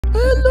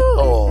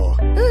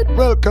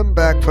welcome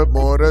back for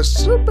more of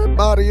Super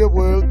Mario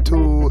World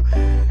 2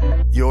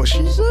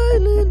 Yoshi's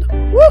Island.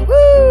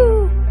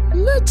 Woohoo!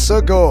 Let's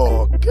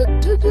go.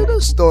 Continue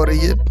the story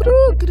in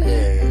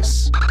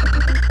progress.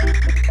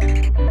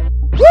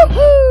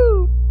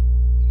 Woohoo!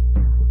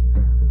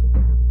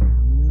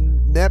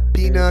 Net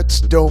Peanuts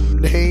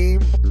don't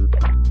name.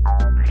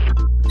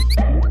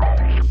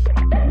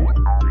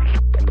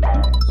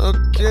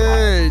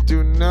 Okay,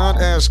 do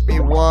not ask me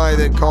why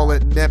they call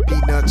it Net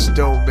Peanuts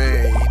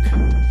domain.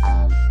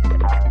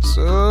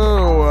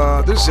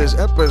 So, this is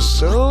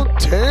episode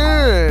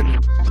 10.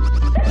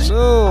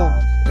 So,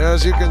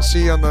 as you can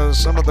see on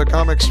some of the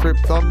comic strip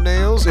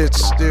thumbnails,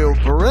 it's still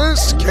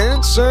Breast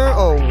Cancer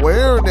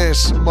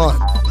Awareness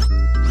Month.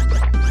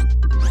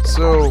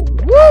 So,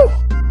 woo!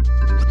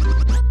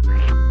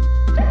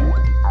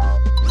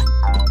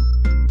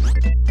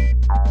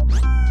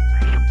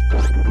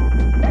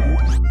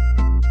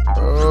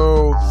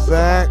 Oh,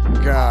 that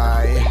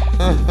guy.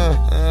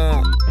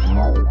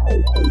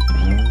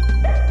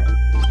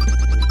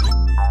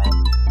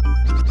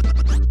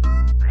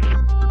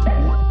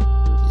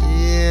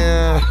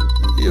 Yeah,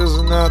 he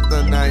was not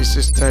the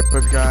nicest type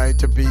of guy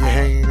to be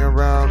hanging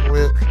around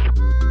with.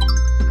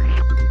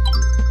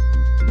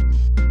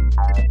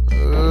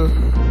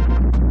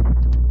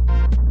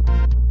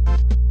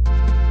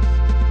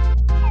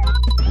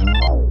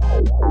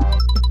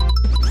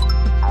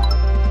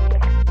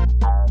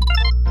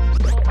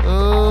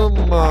 Oh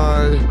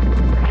my.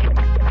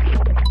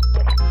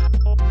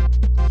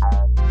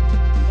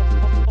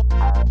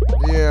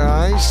 Yeah,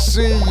 I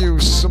see you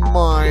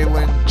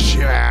smiling,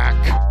 Jack.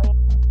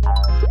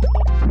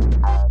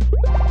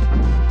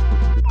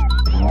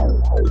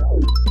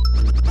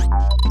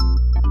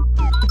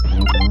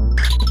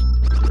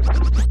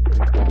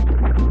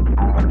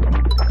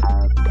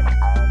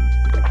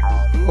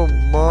 Oh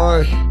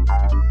my.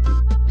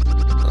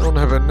 I don't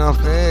have enough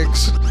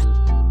eggs.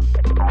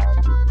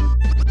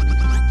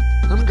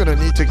 I'm gonna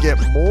need to get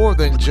more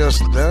than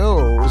just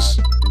those.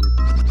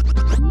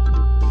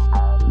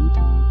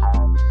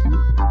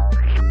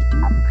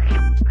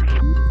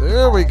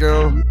 There we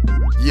go.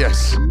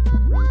 Yes.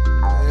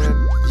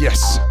 And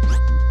yes.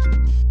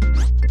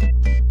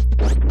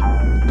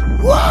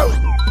 Whoa!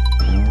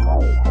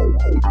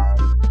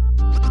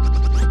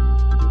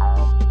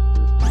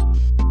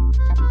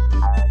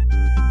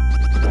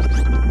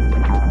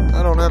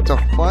 I don't have to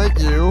fight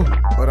you,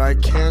 but I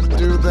can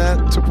do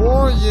that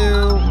for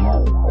you.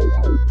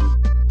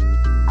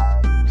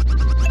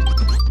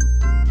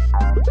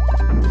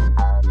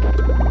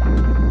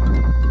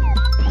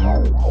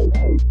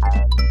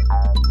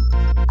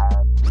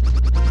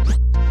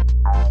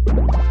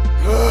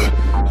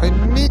 I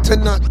need to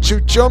not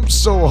to jump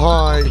so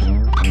high.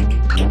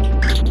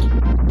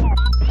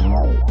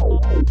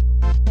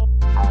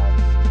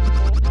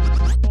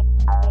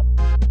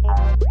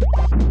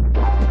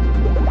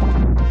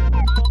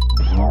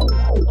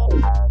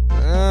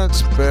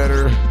 That's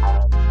better.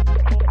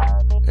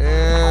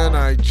 And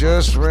I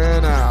just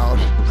ran out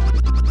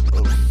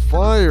of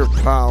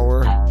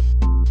firepower.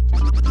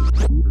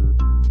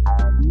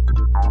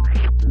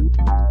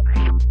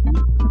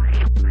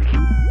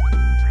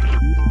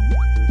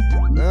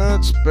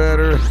 That's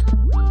better.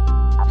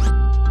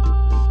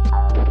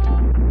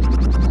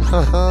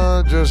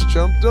 Haha, just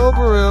jumped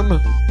over him.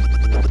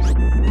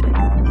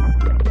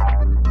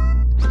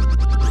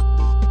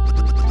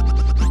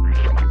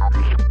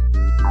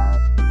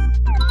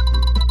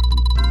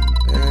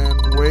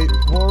 And wait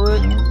for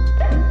it.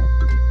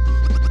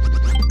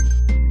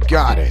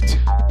 Got it.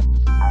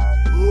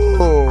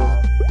 Oh.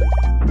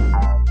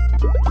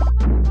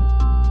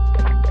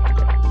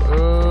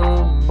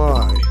 Oh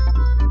my.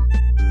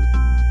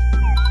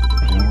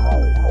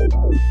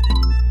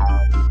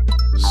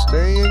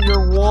 Stay in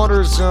your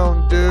water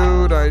zone,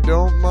 dude. I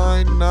don't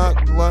mind not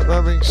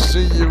having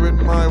see you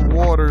in my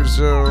water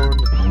zone.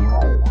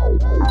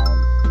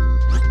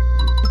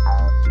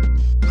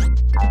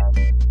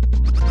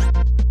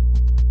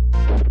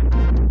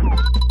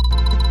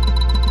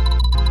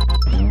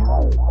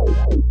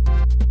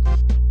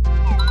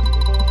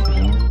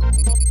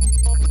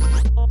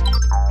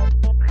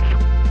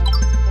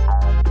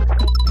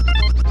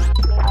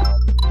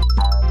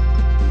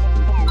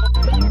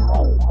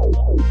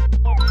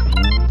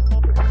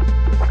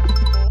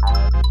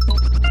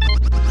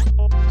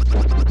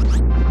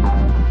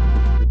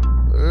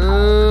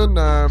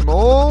 I'm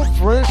all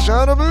fresh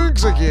out of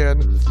eggs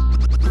again.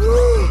 I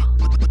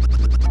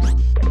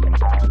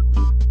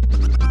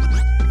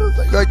don't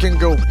think I can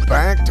go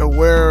back to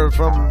where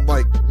from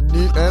like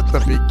at the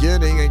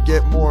beginning and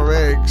get more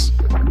eggs.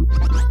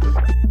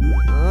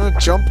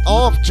 Jump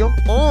off, jump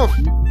off.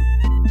 Do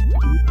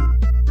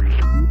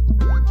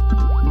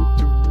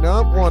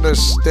not want to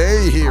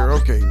stay here.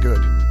 Okay,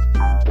 good.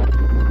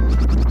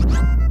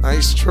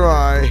 Nice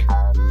try.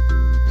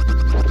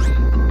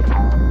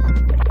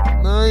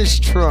 Nice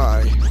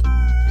try.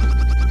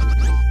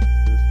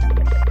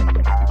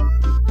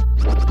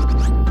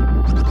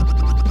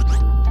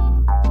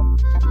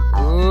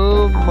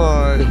 Oh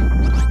my.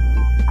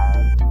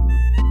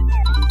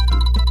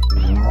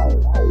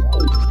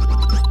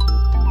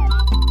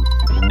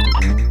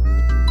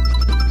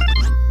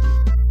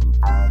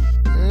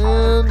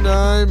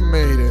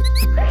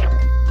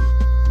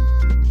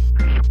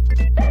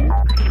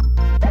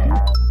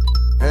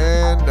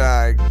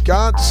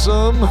 got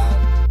some.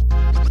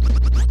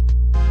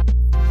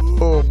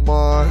 Oh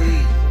my.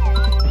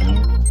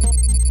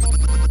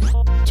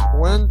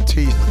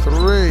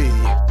 23.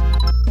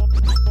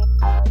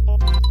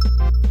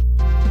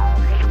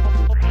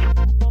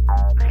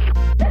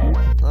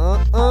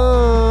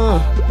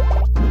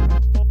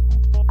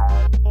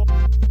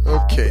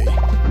 Okay.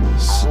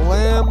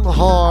 Slam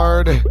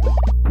hard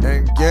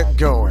and get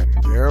going.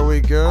 There we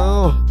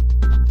go.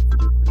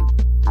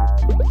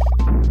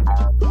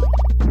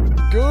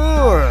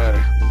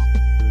 Good.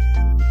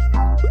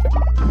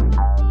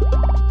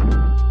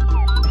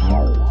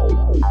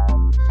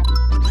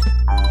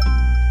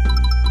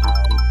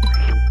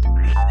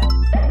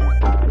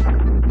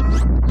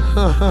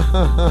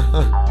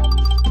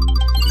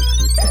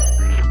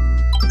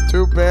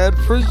 Too bad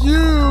for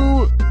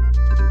you.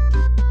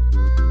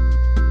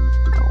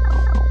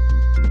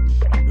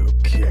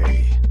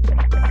 Okay.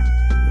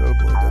 Oh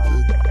boy,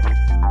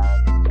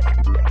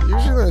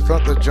 usually I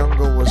thought the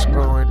jungle was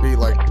going to be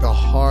like the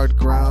hard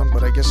ground,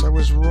 but I guess I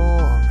was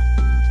wrong.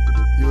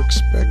 You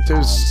expect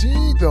to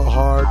see the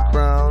hard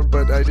ground,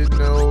 but I didn't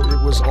know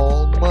it was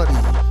all muddy.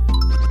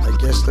 I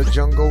guess the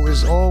jungle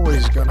is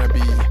always gonna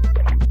be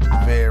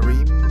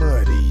very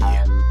muddy.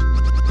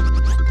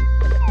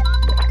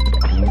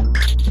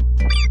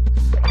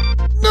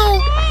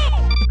 No!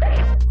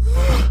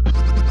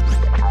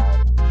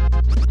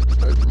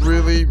 I'm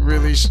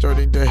really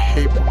starting to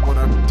hate what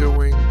I'm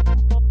doing.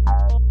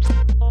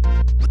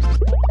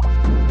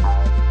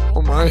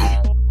 Oh my.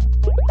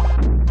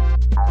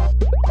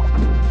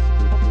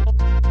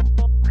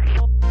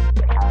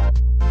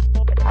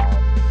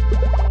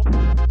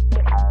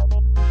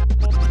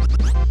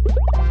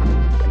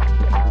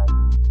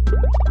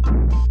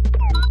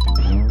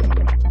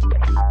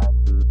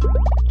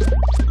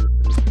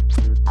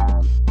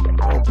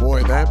 Oh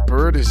boy, that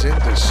bird is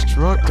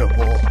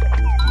indestructible.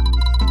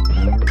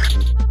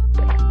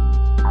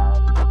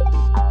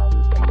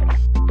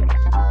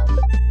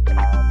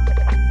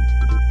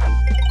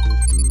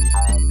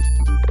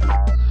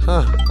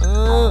 Huh.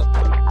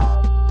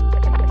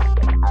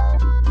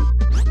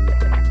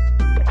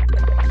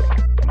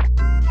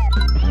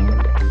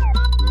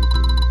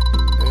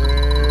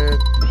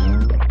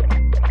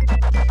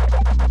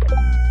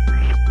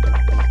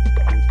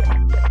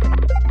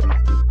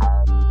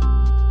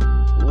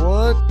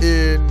 What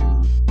in...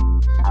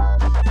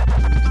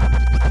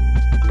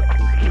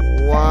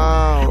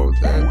 Wow,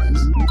 that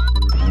is...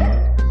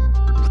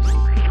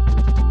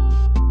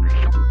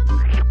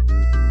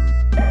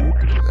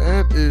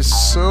 That is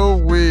so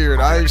weird.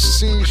 I've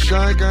seen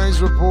Shy Guys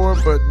before,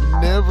 but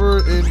never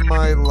in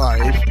my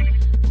life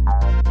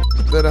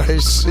that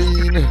I've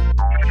seen...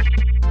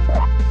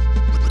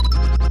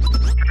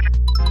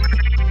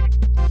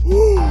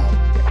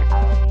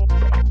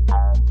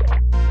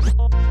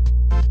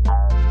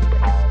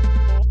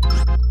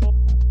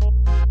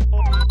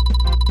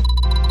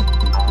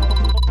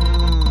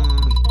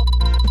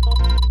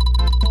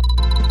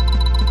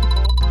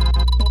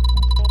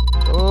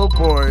 Oh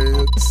boy,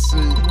 let's see.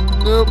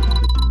 Nope.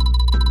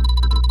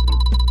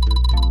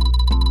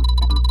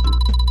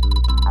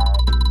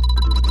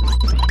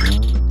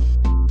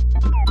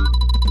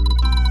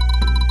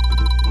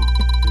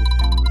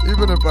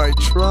 Even if I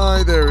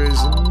try,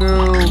 there's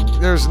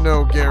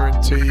no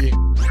guarantee.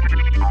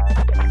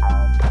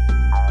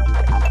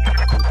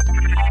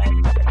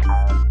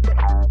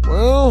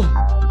 Well,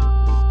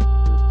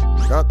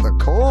 got the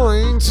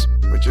coins,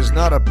 which is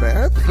not a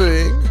bad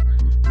thing.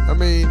 I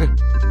mean,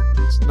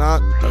 it's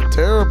not a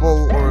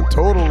terrible or a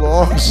total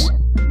loss.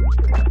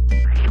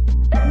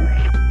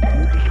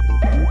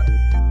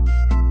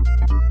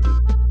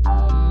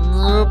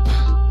 Nope.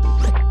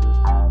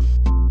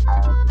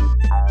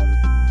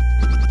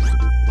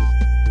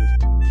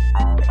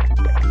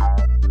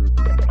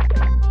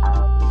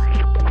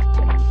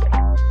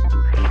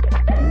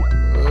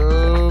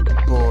 Oh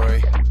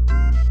boy.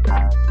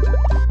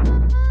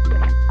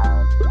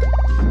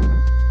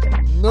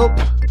 Nope.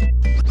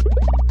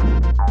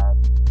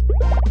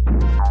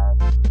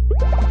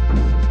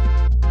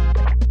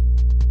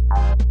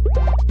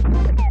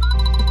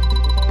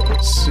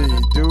 Let's see,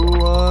 do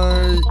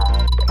I...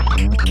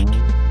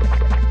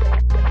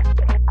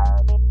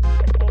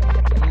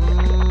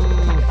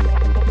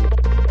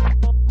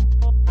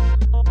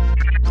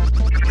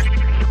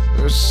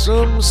 There's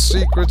some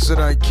secrets that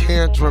I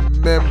can't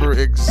remember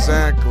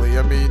exactly.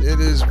 I mean, it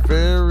is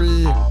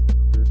very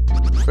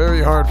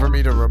hard for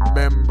me to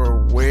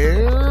remember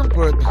where,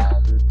 but...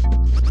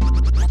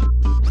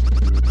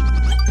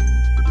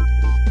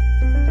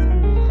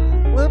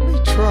 Let me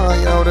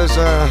try out as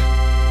a...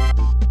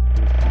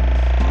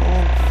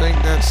 I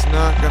think that's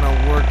not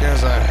gonna work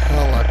as a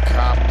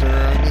helicopter.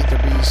 I need to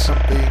be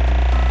something...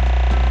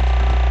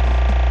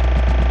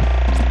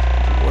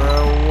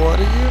 Well, what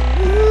do you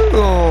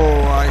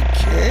know? I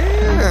can.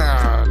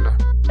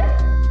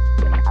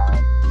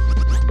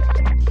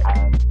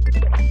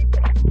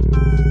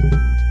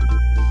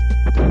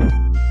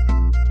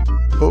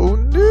 Who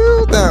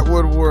knew that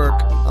would work?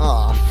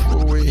 Ah,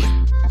 phooey.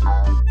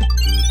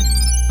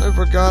 I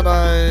forgot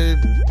I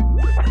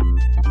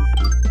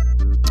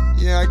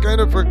kind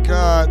of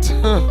forgot.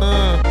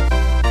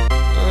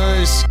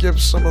 I skipped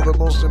some of the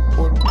most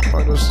important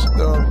part of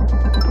stuff.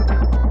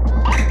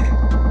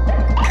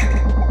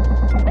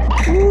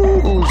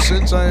 Ooh,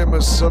 since I am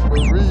a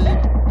submarine.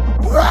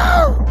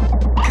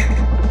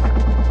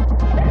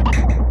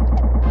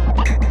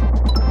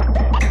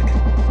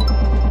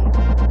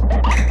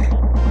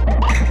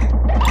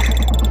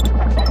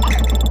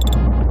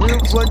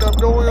 Feels like I'm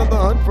going on the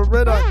hunt for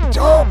Red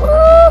October.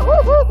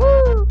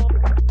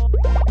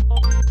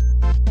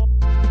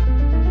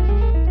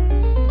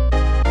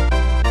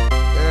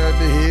 And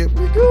here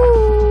we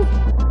go.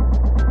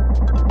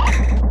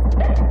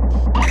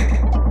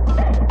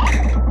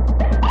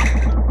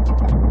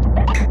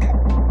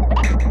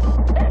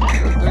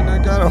 Good thing I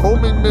got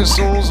homing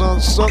missiles on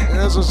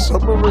as a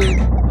submarine.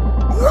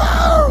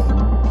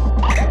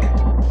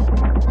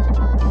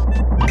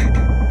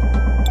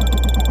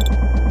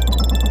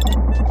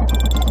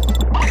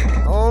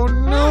 Oh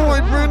no, I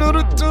ran out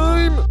of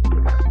time.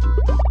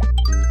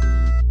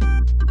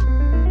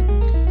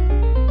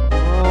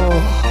 Oh.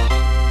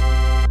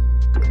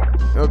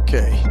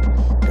 Okay,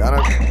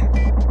 gotta keep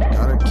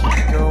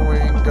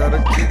going,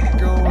 gotta keep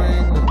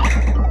going.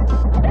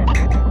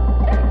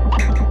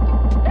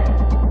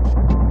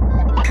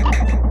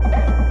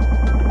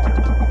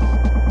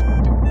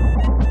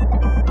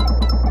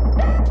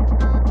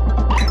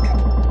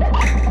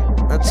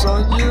 That's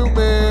on you,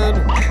 man.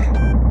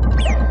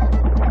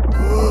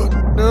 Oh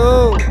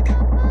no.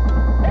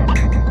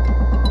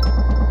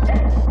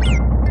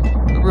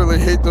 I really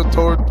hate the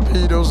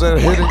torpedoes that are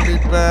hitting me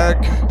back.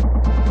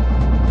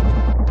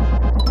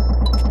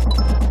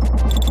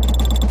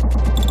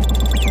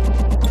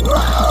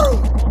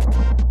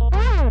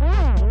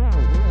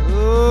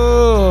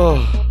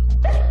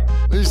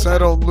 At least I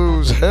don't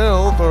lose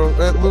health or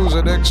lose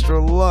an extra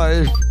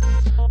life,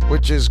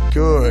 which is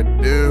good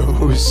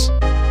news.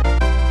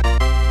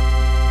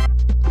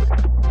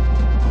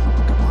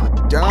 Come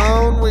on,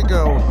 down we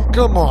go.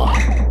 Come on.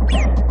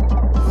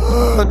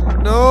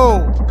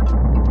 No.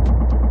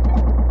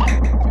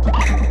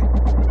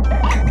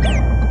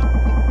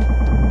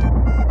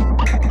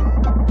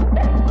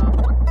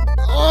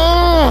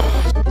 Oh,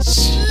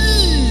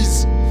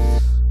 jeez.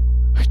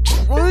 I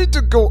tried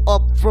to go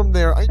up from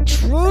there. I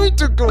tried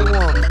to go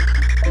up,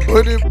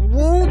 but it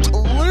won't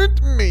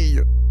let me.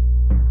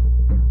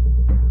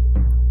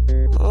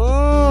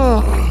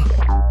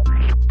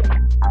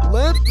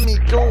 Let me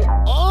go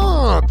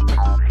up.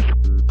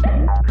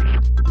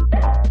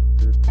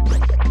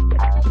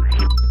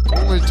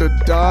 Only to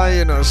die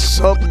in a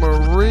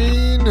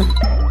submarine.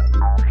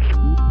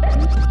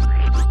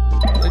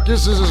 I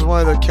guess this is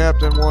why the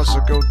captain wants to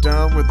go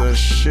down with the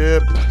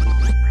ship.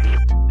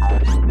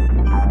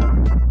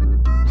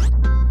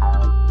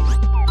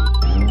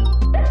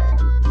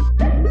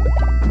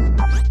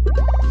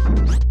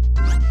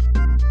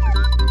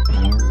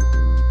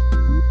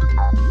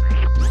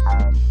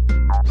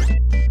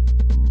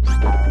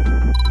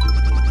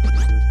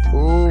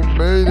 Oh,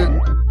 made it.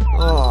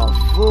 Oh,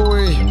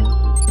 phooey.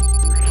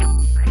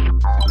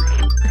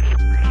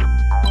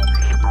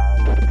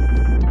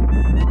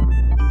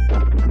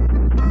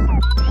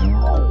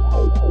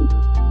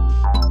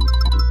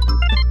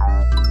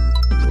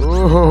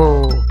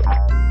 Oh.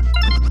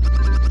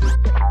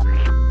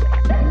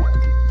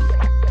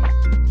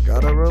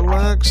 Gotta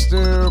relax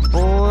there,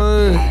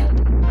 boy.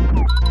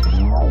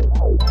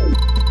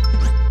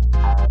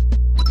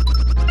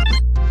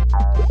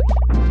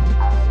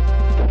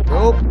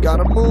 Nope,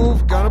 gotta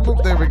move,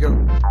 there we go.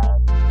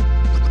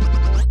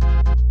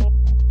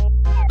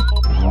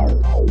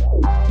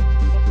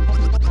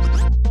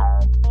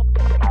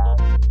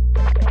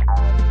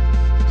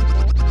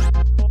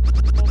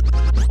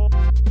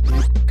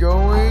 Keep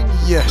going,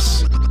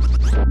 yes.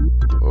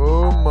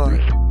 Oh my.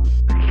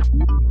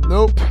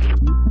 Nope.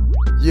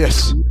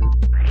 Yes.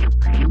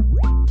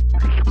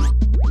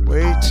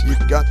 Wait, you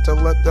got to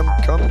let them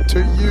come to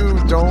you.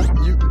 Don't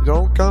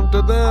come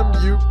to them.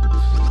 You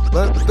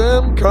let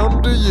them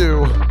come to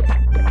you.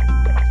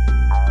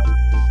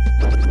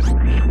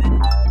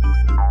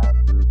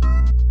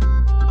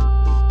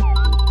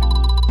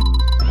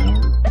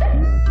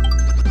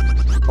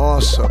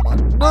 Awesome.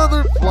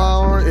 Another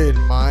flower in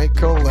my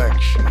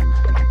collection.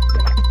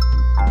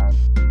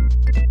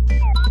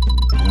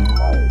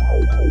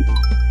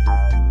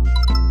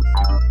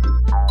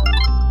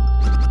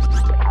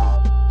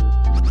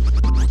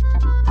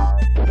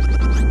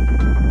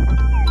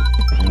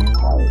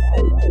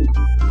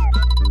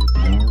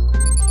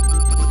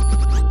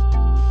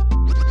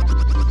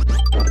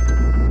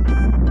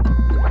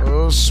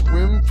 Oh,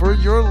 swim for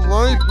your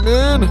life,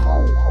 man.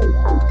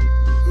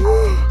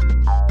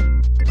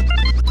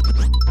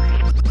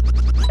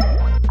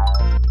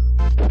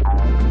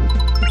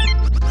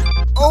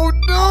 Oh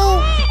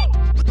no!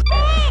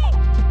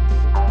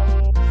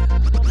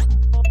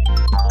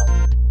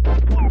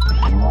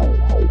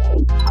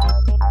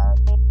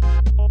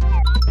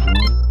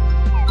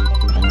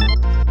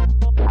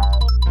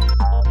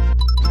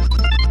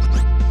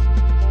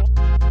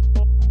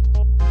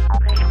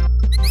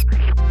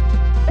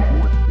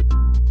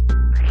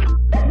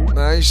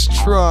 Nice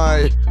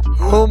try.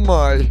 Oh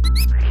my.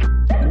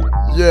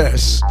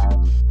 Yes.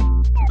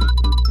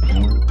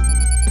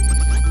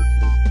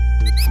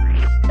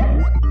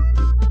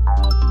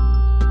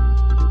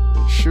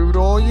 Shoot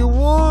all you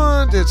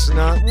want. It's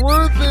not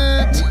worth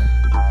it.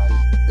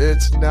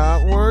 It's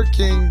not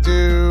working,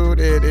 dude.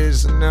 It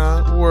is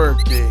not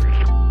working.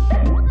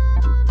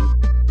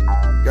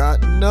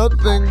 Got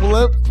nothing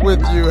left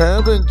with you,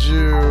 haven't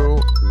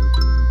you?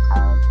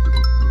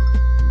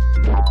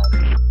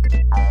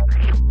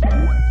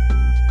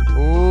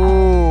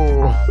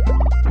 Ooh.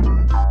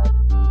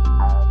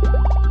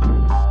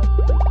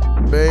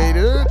 Made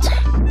it.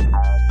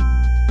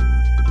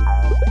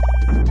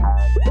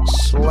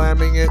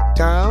 Slamming it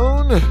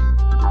down.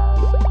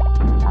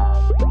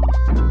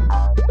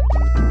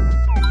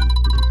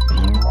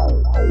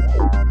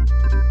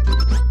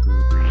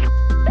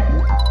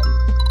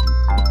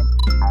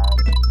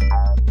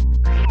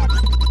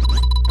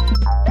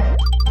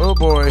 Oh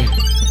boy.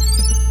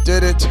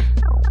 Did it.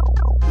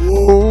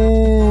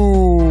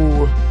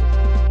 Whoa.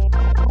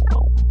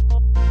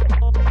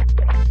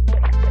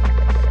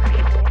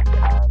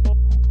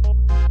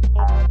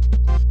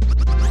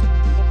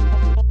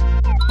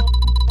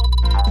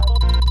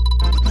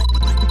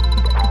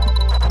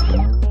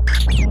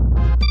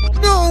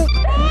 No.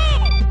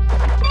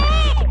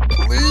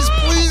 Please,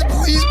 please,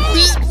 please,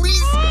 please,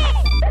 please.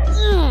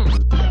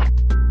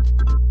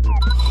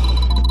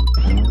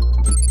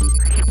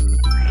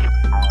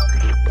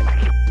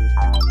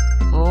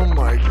 Oh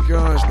my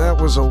gosh, that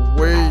was a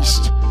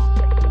waste.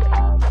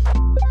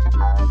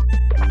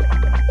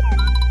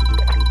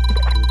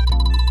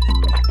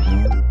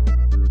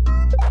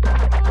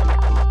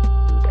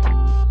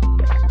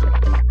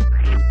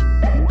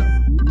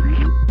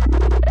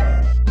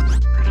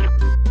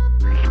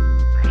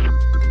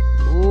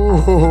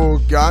 Ooh,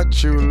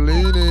 got you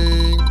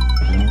leaning.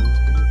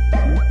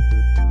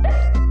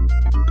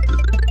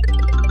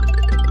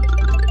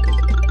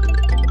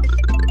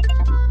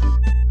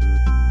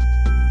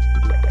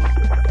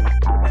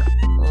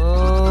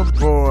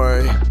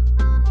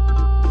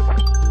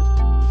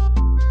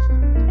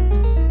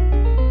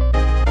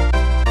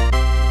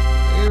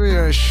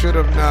 I should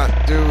have not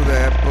do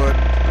that, but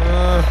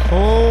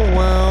oh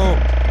well.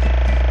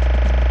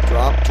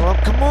 Drop,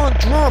 drop, come on,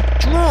 drop,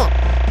 drop.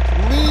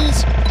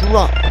 Please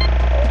drop.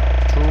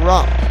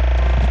 Drop.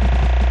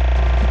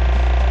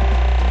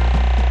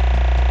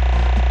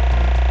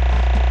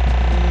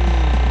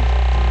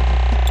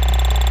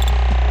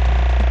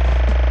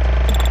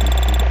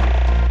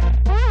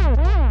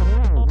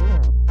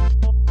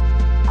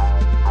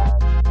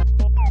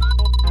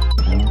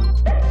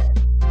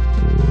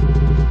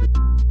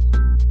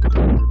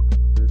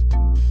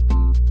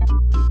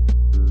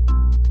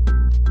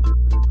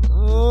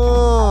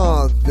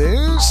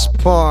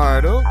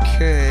 Part,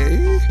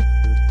 okay.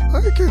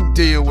 I can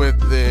deal with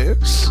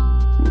this.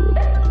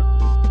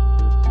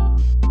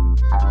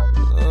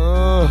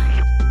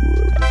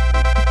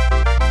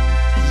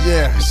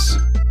 Yes.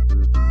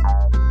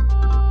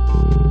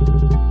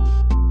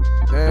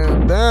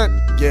 And that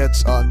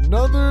gets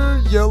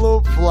another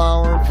yellow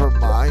flower for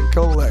my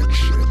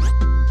collection.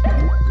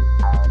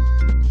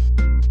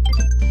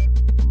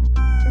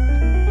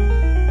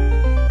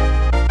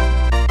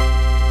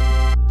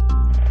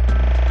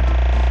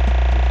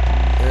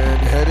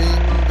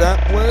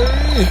 That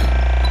way.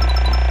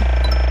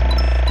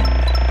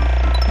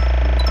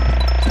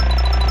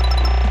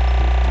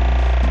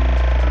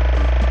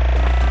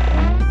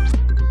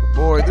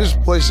 Boy, this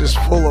place is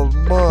full of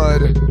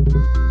mud.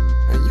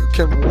 And you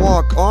can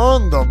walk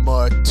on the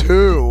mud,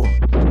 too.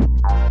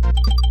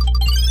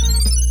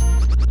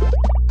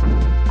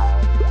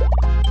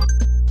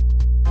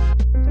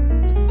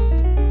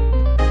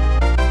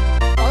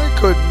 I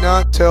could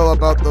not tell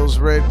about those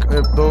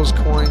if those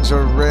coins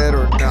are red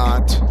or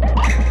not.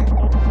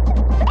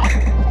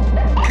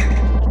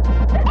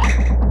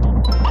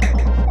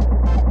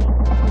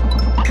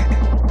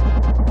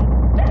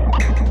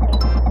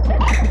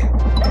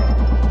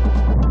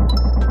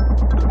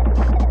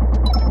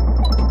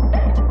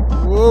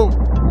 Whoa,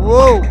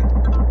 whoa.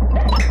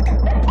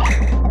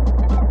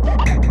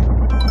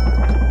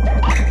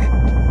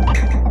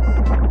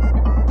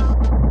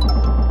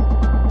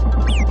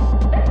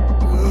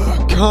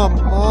 Come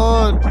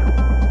on.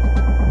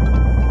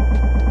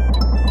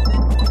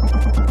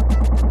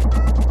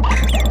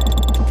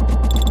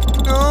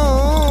 No.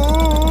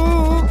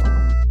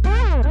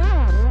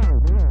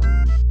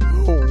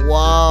 Oh,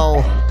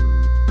 wow.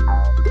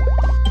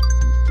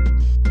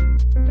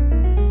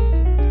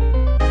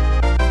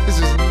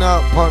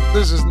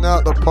 This is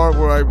not the part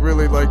where I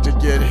really like to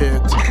get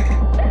hit.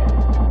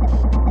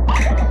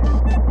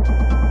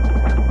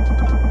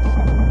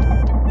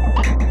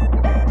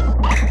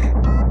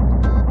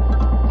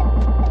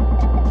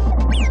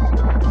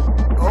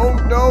 Oh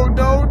no,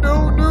 no,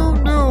 no, no,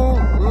 no.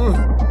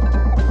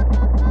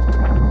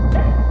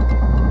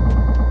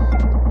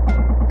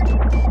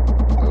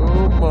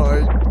 Oh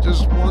my,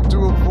 just want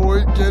to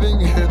avoid getting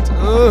hit.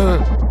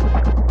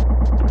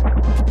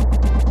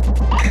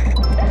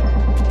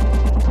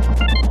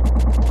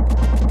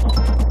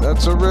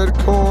 That's a red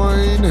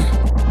coin.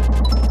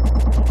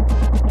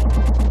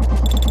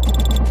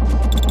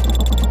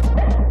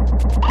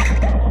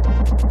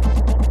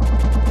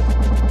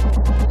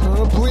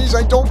 Please,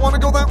 I don't want to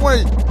go that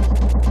way.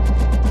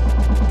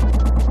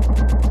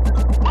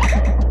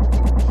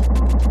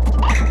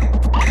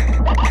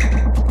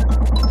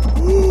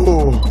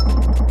 Ooh.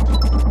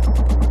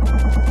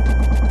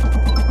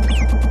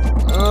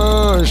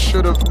 I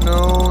should have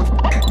known.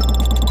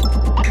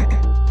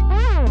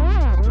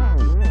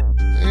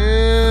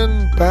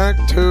 And back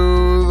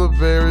to the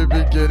very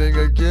beginning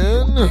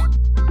again.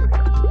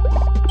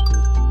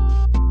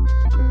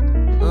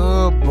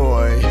 Oh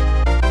boy.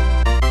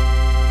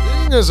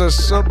 Being as a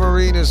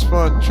submarine is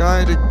fun.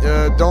 Trying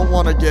to don't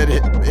want to get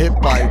hit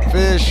by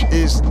fish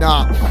is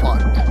not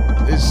fun.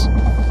 It's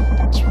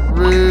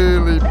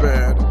really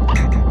bad.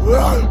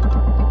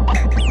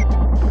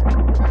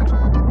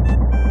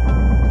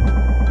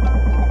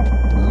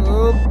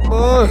 Oh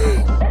my.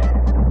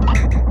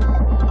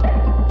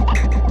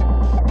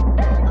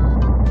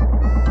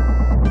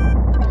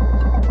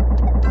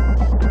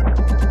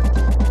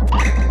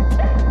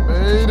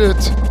 Made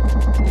it.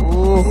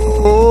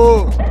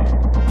 Oh.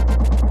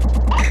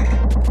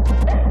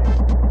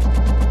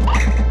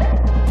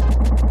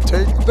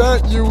 Take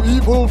that, you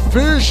evil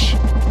fish.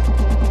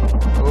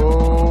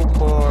 Oh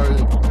my.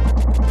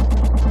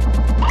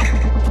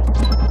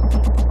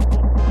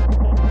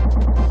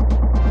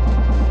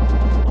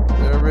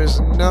 There is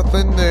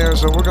nothing there,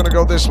 so we're gonna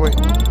go this way.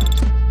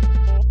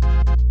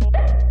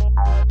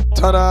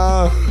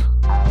 Ta-da!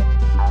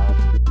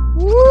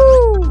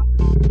 Woo!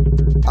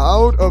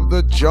 Out of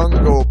the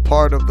jungle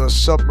part of the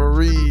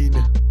submarine.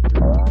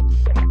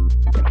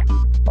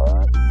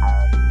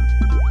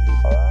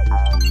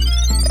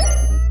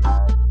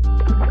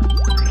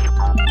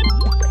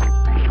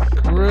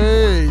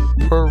 Great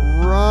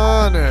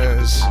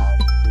piranhas.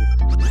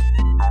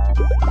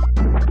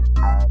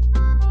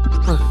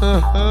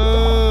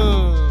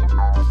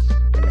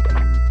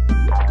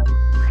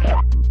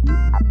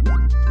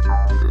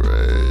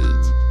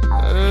 Great.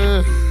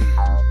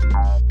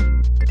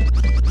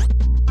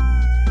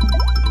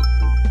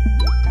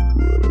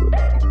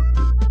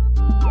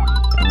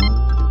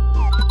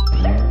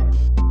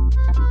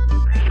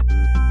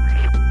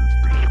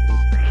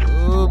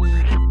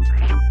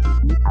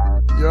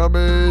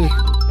 Yummy.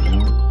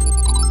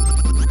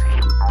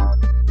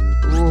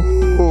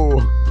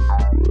 Ooh.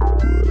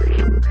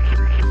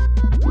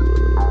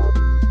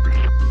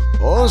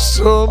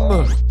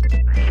 Awesome.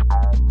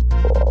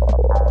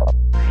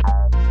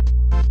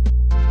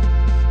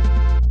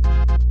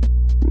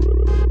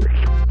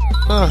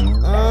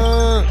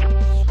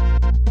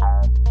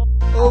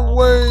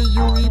 Away,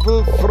 you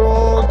evil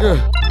frog.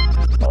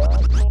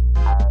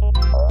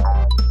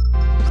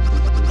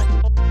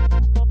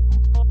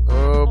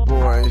 Oh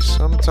boy,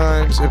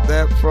 sometimes if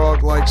that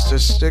frog likes to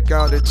stick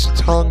out its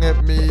tongue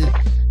at me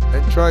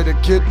and try to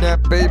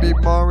kidnap baby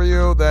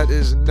Mario, that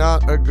is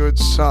not a good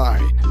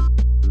sign.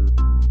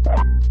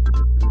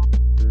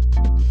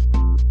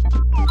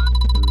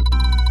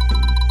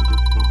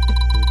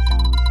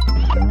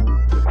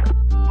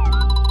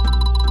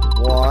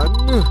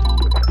 One,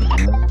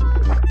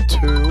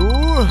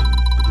 two,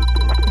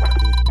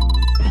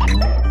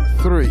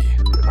 three.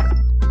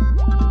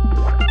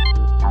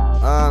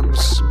 I'm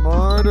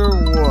smart or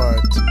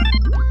what?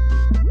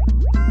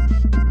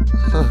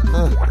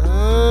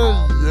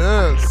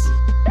 Yes.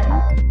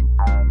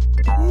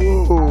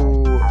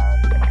 Ooh.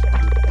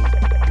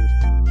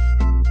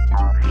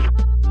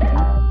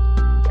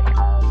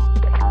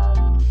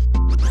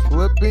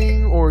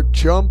 Flipping or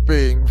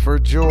jumping for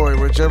joy,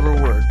 whichever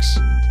works.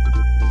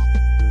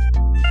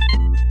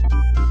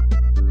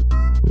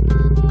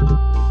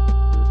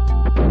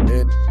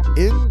 And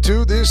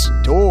into this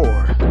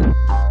door.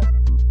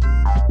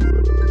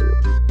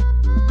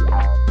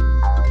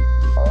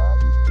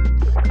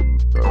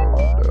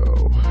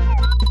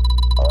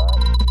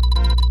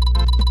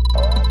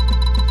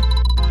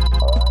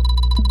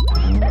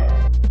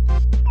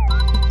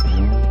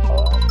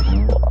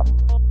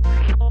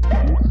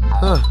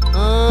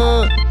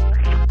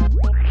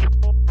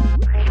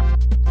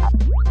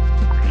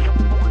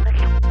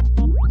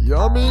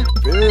 Yummy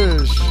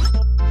fish.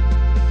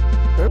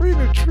 Very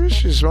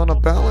nutritious on a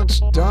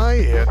balanced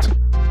diet.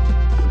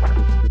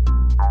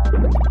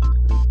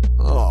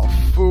 Oh,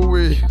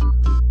 phooey.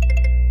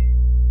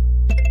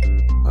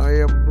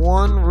 I am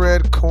one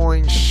red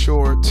coin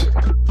short.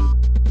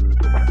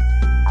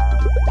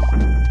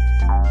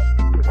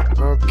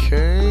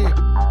 Okay.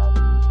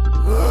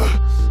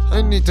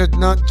 I need to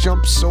not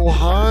jump so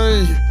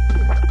high.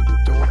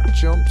 Don't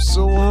jump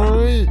so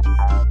high.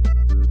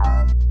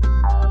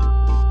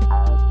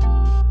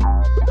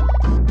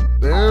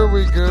 There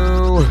we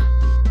go.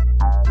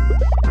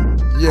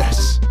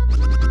 Yes.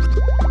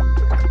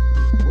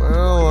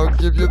 Well, I'll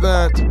give you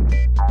that.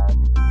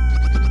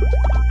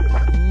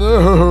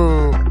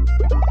 No.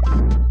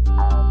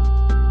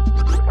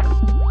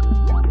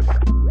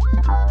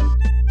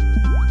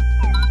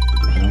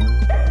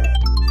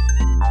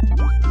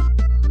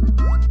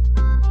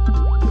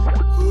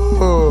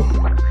 Oh.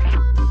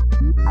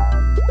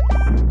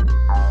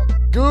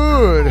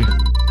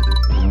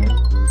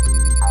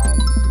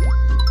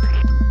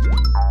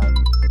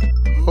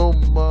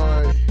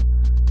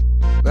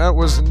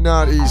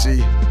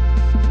 easy.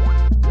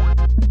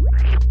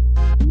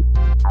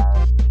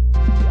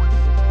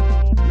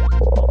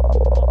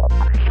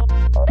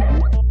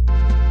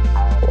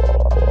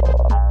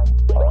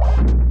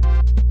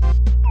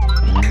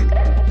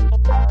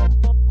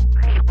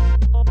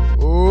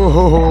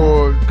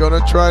 Oh,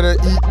 gonna try to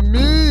eat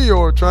me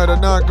or try to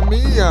knock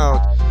me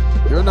out.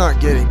 You're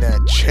not getting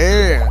that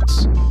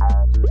chance.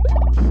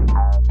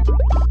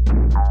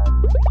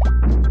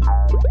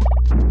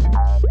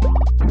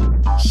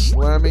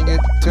 Slamming it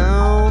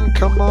down,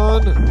 come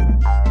on.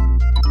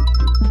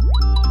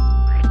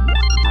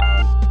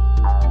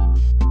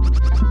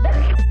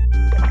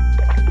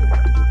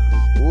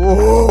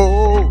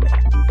 Whoa!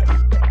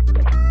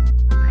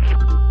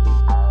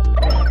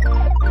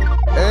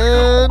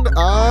 And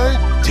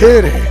I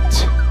did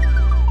it!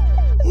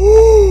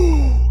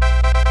 Ooh,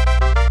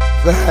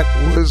 that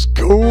was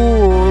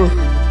cool!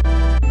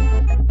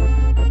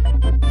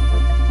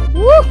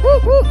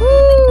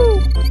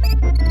 Woo-hoo-hoo-hoo!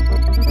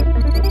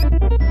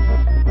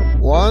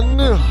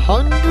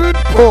 100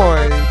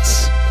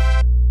 points!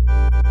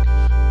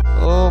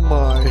 Oh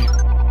my.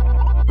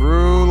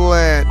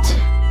 Roulette.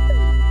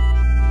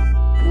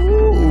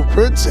 Ooh,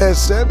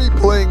 Princess Emmy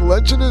playing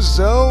Legend of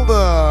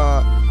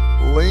Zelda.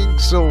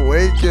 Link's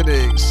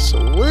Awakening.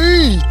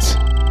 Sweet!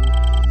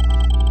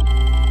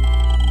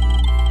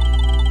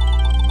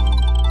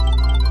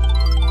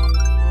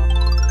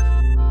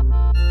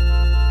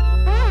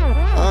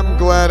 I'm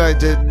glad I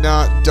did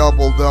not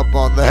doubled up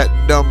on that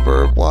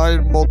number. Why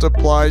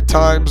multiply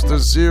times the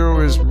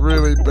 0 is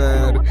really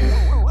bad.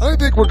 I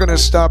think we're going to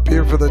stop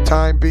here for the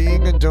time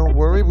being, and don't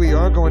worry, we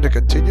are going to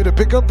continue to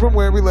pick up from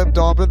where we left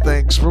off, and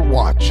thanks for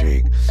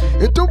watching.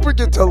 And don't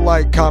forget to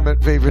like,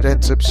 comment, favorite,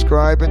 and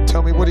subscribe, and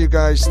tell me what do you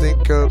guys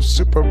think of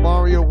Super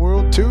Mario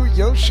World 2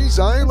 Yoshi's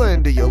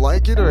Island. Do you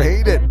like it or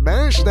hate it?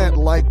 Mash that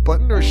like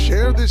button or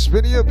share this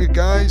video if you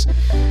guys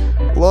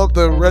love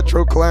the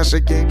retro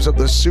classic games of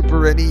the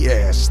Super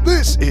NES.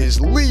 This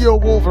is Leo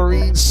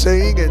Wolverine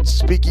saying and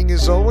speaking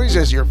as always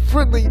as your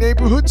friendly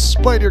neighborhood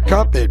Spider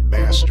Cop and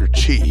Master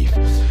Chief,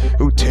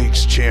 who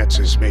takes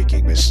chances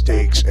making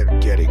mistakes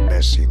and getting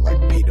messy like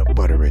peanut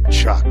butter and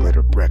chocolate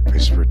or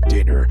breakfast for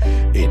dinner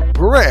in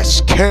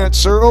Breast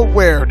Cancer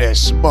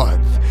Awareness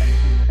Month.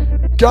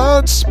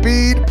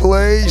 Godspeed,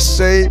 play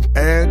safe,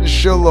 and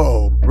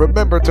shalom.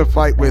 Remember to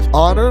fight with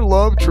honor,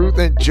 love, truth,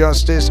 and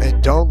justice,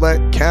 and don't let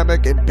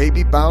Kamek and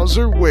Baby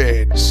Bowser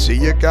win. See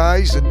you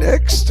guys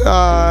next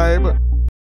time.